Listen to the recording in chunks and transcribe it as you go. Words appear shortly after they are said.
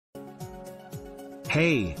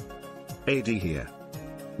Hey, AD here.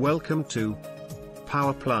 Welcome to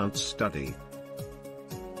Power Plant Study.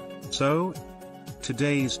 So,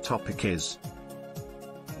 today's topic is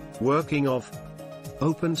working of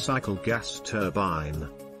open cycle gas turbine.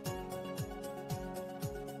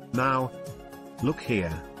 Now, look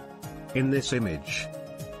here. In this image,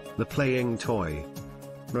 the playing toy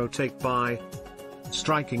rotate by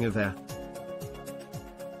striking of air.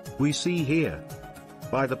 We see here,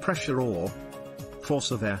 by the pressure or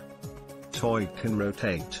force of air, toy can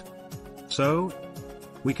rotate. So,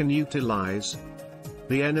 we can utilize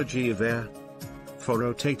the energy of air for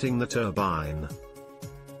rotating the turbine.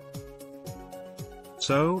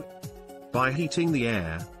 So, by heating the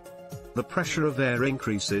air, the pressure of air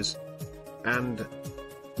increases, and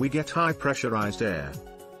we get high pressurized air.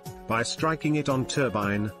 By striking it on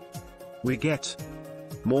turbine, we get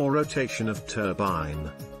more rotation of turbine.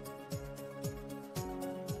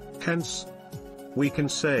 Hence, we can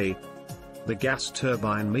say, the gas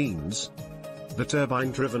turbine means the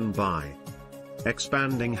turbine driven by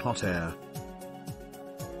expanding hot air.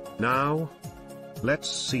 Now, let's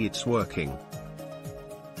see its working.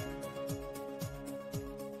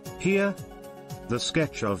 Here, the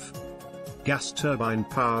sketch of gas turbine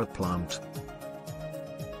power plant.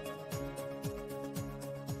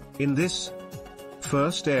 In this,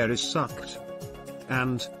 first air is sucked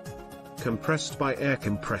and compressed by air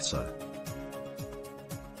compressor.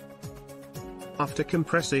 After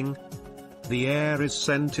compressing, the air is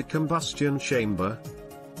sent to combustion chamber,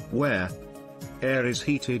 where air is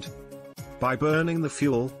heated by burning the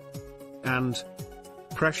fuel, and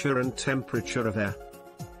pressure and temperature of air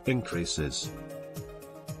increases.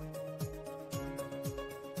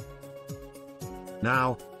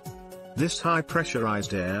 Now, this high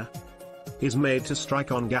pressurized air is made to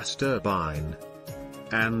strike on gas turbine,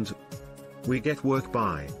 and we get work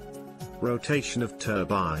by rotation of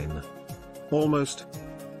turbine. Almost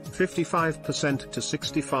 55% to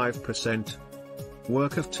 65%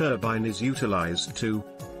 work of turbine is utilized to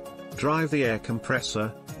drive the air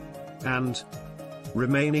compressor, and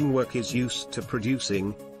remaining work is used to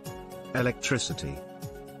producing electricity.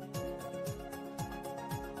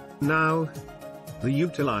 Now, the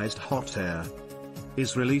utilized hot air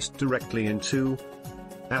is released directly into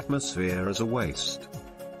atmosphere as a waste.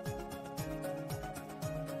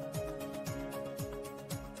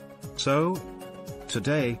 So,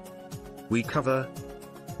 today, we cover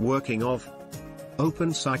working of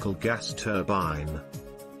open cycle gas turbine.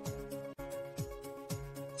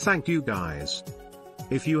 Thank you guys.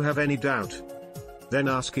 If you have any doubt, then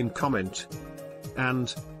ask in comment.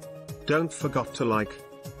 And don't forget to like,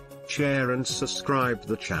 share and subscribe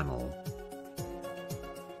the channel.